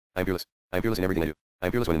I am fearless. I am fearless in everything I do. I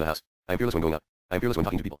am fearless when in the house. I am fearless when going out. I am fearless when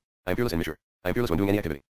talking to people. I am fearless and mature. I am fearless when doing any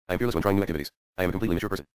activity. I am fearless when trying new activities. I am a completely mature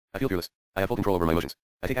person. I feel fearless. I have full control over my emotions.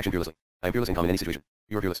 I take action fearlessly. I am fearless in calm in any situation.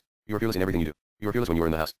 You are fearless. You are fearless in everything you do. You are fearless when you are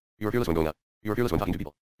in the house. You are fearless when going out. You are fearless when talking to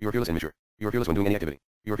people. You are fearless and mature. You are fearless when doing any activity.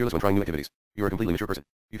 You are fearless when trying new activities. You are a completely mature person.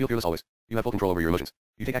 You feel fearless always. You have full control over your emotions.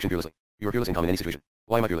 You take action fearlessly. You are fearless in calm in any situation.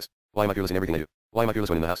 Why am I fearless? Why am I fearless in everything I do? Why am I fearless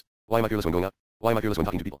when in the house? Why am I fearless when going out? Why am I fearless when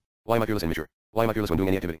talking to people? Why am I fearless and mature? Why am I fearless when doing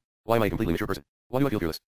any activity? Why am I a completely mature person? Why do I feel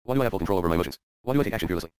fearless? Why do I have full control over my emotions? Why do I take action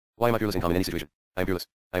fearlessly? Why am I fearless in calm in any situation? I am fearless.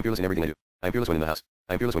 I am fearless in everything I do. I am fearless when in the house.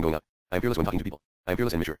 I am fearless when going out. I am fearless when talking to people. I am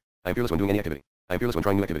fearless and mature. I am fearless when doing any activity. I am fearless when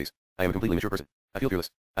trying new activities. I am a completely mature person. I feel fearless.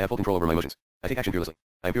 I have full control over my emotions. I take action fearlessly.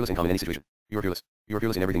 I am fearless in calm in any situation. You are fearless. You are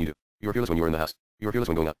fearless in everything you do. You are fearless when you are in the house. You are fearless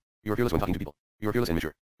when going out. You are fearless when talking to people. You are fearless and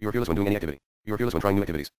mature. You are fearless when doing any activity. You are fearless when trying new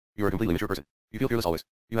activities. You are a completely mature person. You feel fearless always.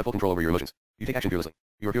 You have full control over your emotions. You take action fearlessly.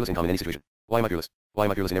 You are fearless in calm in any situation. Why am I fearless? Why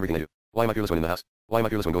am I fearless in everything I do? Why am I fearless when in the house? Why am I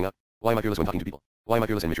fearless when going out? Why am I fearless when talking to people? Why am I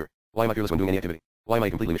fearless and mature? Why am I fearless when doing any activity? Why am I a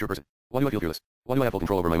completely mature person? Why do I feel fearless? Why do I have full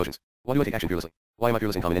control over my emotions? Why do I take action fearlessly? Why am I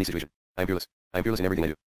fearless in calm in any situation? I am fearless. I am fearless in everything I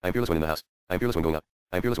do. I am fearless when in the house. I am fearless when going out.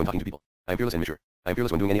 I am fearless when talking to people. I am fearless and mature. I am fearless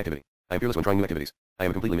when doing any activity. I am fearless when trying new activities. I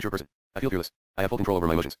am a completely mature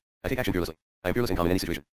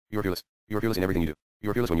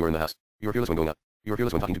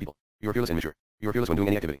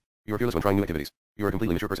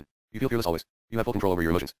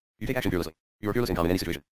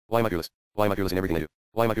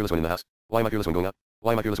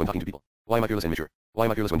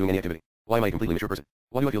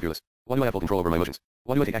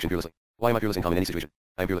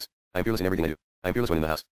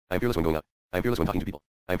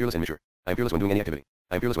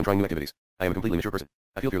person.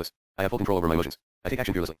 I feel fearless. I have full control over my emotions. I take action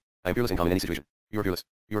fearlessly. I am fearless in calm in any situation. You are fearless.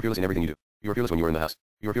 You are fearless in everything you do. You are fearless when you are in the house.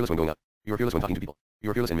 You are fearless when going out. You are fearless when talking to people. You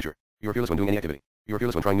are fearless and mature. You are fearless when doing any activity. You are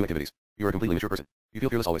fearless when trying new activities. You are a completely mature person. You feel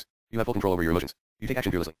fearless always. You have full control over your emotions. You take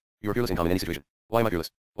action fearlessly. You are fearless in calm in any situation. Why am I fearless?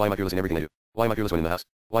 Why am I fearless in everything I do? Why am I fearless when in the house?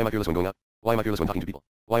 Why am I fearless when going out? Why am I fearless when talking to people?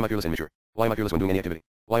 Why am I fearless and mature? Why am I fearless when doing any activity?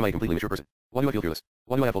 Why am I a completely mature person? Why do I feel fearless?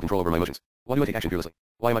 Why do I have full control over my emotions? Why do I take action fearlessly?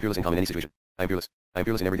 Why am I fearless in calm in any situation? I am fearless. I am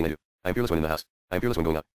fearless in everything I do. I am fearless when in the house. I am fearless when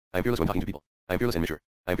going out. I am fearless when talking to people. I am fearless and mature.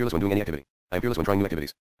 I am fearless when doing any activity. I am fearless when trying new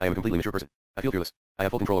activities. I am a completely mature person. I feel fearless. I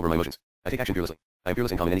have full control over my emotions. I take action fearlessly. I am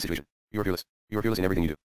fearless in calm in any situation. You are fearless. You are fearless in everything you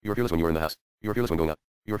do. You are fearless when you are in the house. You are fearless when going out.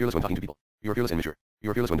 You are fearless when talking to people. You are fearless and mature.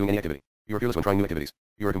 You are fearless when doing any activity. You are fearless when trying new activities.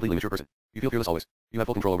 You are a completely mature person. You feel fearless always. You have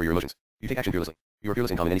full control over your emotions. You take action fearlessly. You are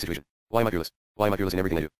fearless in calm in any situation. Why am I fearless? Why am I fearless in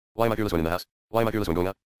everything I do? Why am I fearless when in the house? Why am I fearless when going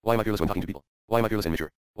out? Why am I fearless when talking to people? Why am I fearless and mature?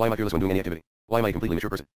 Why am I fearless when doing any activity? Why am I a completely mature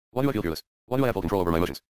person? Why do I feel fearless? Why do I have full control over my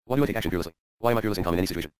emotions? Why do I take action fearlessly? Why am I fearless in calm in any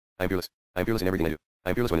situation? I am fearless. I am fearless in everything I do. I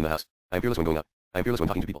am fearless when in the house. I am fearless when going out. I am fearless when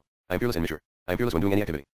talking to people. I am fearless and mature. I am fearless when doing any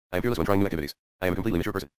activity. I am fearless when trying new activities. I am a completely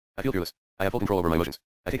mature person. I feel fearless. I have full control over my emotions.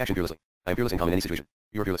 I take action fearlessly. I am fearless in calm in any situation.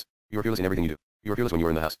 You are fearless. You are fearless in everything you do. You are fearless when you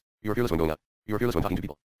are in the house. You are fearless when going out. You are fearless when talking to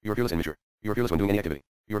people. You are fearless and mature. You are fearless when doing any activity.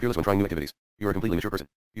 You are fearless when trying new activities. You are a completely mature person.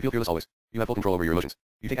 You feel fearless always. You have full control over your emotions.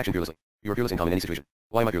 You take action fearlessly. You are fearless in calm in any situation.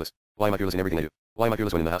 Why am I fearless? Why am I fearless in everything I do? Why am I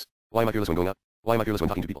fearless when in the house? Why am I fearless when going out? Why am I fearless when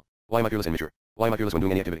talking to people? Why am I fearless and mature? Why am I fearless when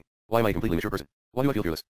doing any activity? Why am I a completely mature person? Why do I feel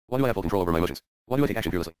fearless? Why do I have full control over my emotions? Why do I take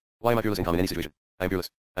action fearlessly? Why am I fearless in calm in any situation? I am fearless.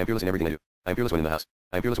 I am fearless in everything I do. I am fearless when in the house.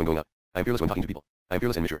 I am fearless when going out. I am fearless when talking to people. I am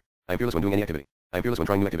fearless and mature. I am fearless when doing any activity. I am fearless when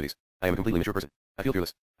trying new activities. I am a completely mature person. I feel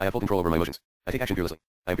fearless. I have full control over my emotions. I take action fearlessly.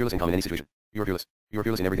 I am fearless in calm in any situation. You are fearless. You are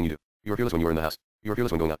fearless in everything you do. You are fearless when you are in the house. You are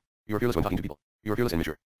fearless when going out. You are fearless when talking to people. You are fearless and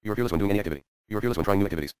mature. You are fearless when doing any activity. You are fearless when trying new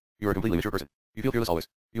activities. You are a completely mature person. You feel fearless always.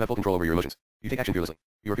 You have full control over your emotions. You take action fearlessly.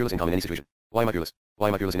 You are fearless in calm in any situation. Why am I fearless? Why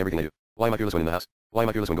am I fearless in everything I do? Why am I fearless when in the house? Why am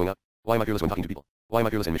I fearless when going out? Why am I fearless when talking to people? Why am I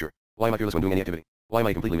fearless and mature? Why am I fearless when doing any activity? Why am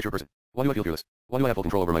I a completely mature person? Why do I feel fearless? Why do I have full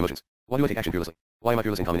control over my emotions? Why do I take action fearlessly? Why am I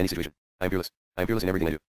fearless in calm in any situation? I am fearless. I am fearless in everything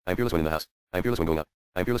I do. I am fearless when in the house. I am fearless when going out.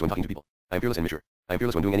 I am fearless when talking to people. I am fearless and mature. I am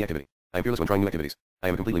fearless when doing any activity. I am fearless when trying new activities. I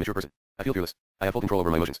am a completely mature person. I feel fearless. I have full control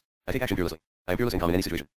over my emotions. I take action fearlessly. I am fearless in calm in any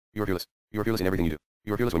situation. You are fearless. You are fearless in everything you do.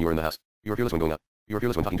 You are fearless when you are in the house. You are fearless when going out. You are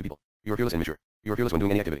fearless when talking to people. You are fearless and mature. You are fearless when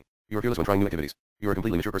doing any activity. You are fearless when trying new activities. You are a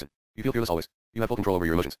completely mature person. You feel fearless always. You have full control over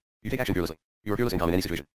your emotions. You take action fearlessly. You are fearless in calm in any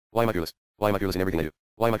situation. Why am I fearless? Why am I fearless in everything I do?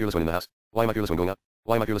 Why am I fearless when in the house? Why am I fearless when going out?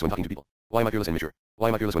 Why am I fearless when talking to people? Why am I fearless and mature? Why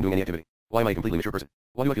am I fearless when doing any activity? Why am I a completely mature person? Why do I feel fearless? Why do I have full control over my emotions? Why do I take action fearlessly? Why am I fearless in calm in any situation? I am fearless. I am fearless in everything I do. I am fearless when in the house. I am fearless when going out. I am fearless when talking to people. I am fearless and mature. I am fearless when doing any activity. I am fearless when trying new activities. I am a completely mature person. I feel fearless. I have full control over my emotions. I take action fearlessly. I am fearless in calm in any situation. You are fearless. You are fearless in everything you do. You are fearless when you are in the house. You are fearless when going out. You are fearless when talking to people. You are fearless and mature. You are fearless when doing any activity. You are fearless when trying new activities. You are a completely mature person. You feel fearless always. You have full control over your emotions. You take action fearlessly. You are fearless in calm in any situation. Why am I fearless? Why am I fearless in everything I do? Why am I fearless when in the house? Why am I fearless when going out? Why am I fearless when talking to people? Why am I fearless and mature? Why am I fearless when doing any activity? Why am I a completely mature person?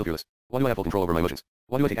 Why do I feel fearless? Why do I have full control over my emotions?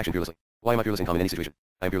 Why do I take action fearlessly? Why am I fearless in calm in any situation?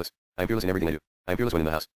 I am fearless. I am fearless in everything I do. I am fearless when in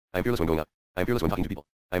the house. I am fearless when going out. I am fearless when talking to people.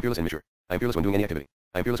 I am fearless and mature. I am fearless when doing any activity.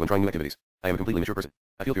 I am fearless when trying new activities. I am a completely mature person.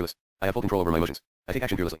 I feel fearless. I have full control over my emotions. I take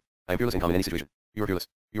action fearlessly. I am fearless in calm in any situation. You are fearless.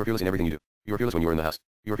 You are fearless in everything you do. You are fearless when you are in the house.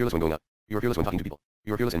 You are fearless when going out. You are fearless when talking to people.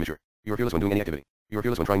 You are fearless and mature. You are fearless when doing any activity. You are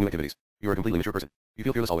fearless when trying new activities. You are a completely mature person. You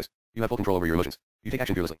feel fearless always. You have full control over your emotions. You take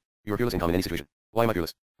action fearlessly. You are fearless in common any situation. Why am I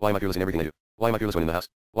fearless? Why am I fearless in everything I do? Why am I fearless when in the house?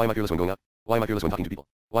 Why am I fearless when going out? Why am I fearless when talking to people?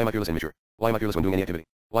 Why am I fearless and mature? Why am I fearless when doing any activity?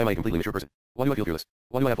 Why am I a completely mature person? Why do I feel fearless?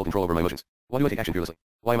 Why do I have full control over my emotions? Why do I take action fearlessly?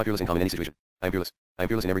 Why am I fearless in common any situation? I am fearless. I am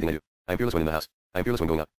fearless in everything I do. I am fearless when in the house. I am fearless when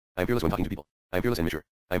going out. I am fearless when talking to people. I am fearless and mature.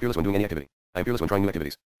 I am fearless when doing any activity. I am fearless when trying new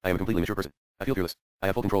activities. I am a completely mature person. I feel fearless. I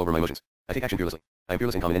have full control over my emotions. I take action fearlessly. I am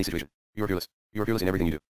fearless in common any situation. You are fearless. You are fearless in everything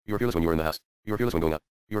you do. You are fearless when you are in the house. You are fearless when going out.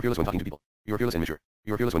 You are fearless when talking to people. You are fearless and mature.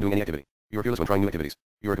 You are fearless when doing any activity. You are fearless when trying new activities.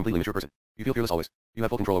 You are a completely mature person. You feel fearless always. You have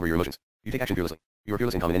full control over your emotions. You take action fearlessly. You are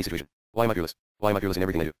fearless in common any situation. Why am I fearless? Why am I fearless in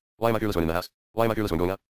everything I do? Why am I fearless when in the house? Why am I fearless when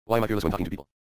going out? Why am I fearless when talking to people?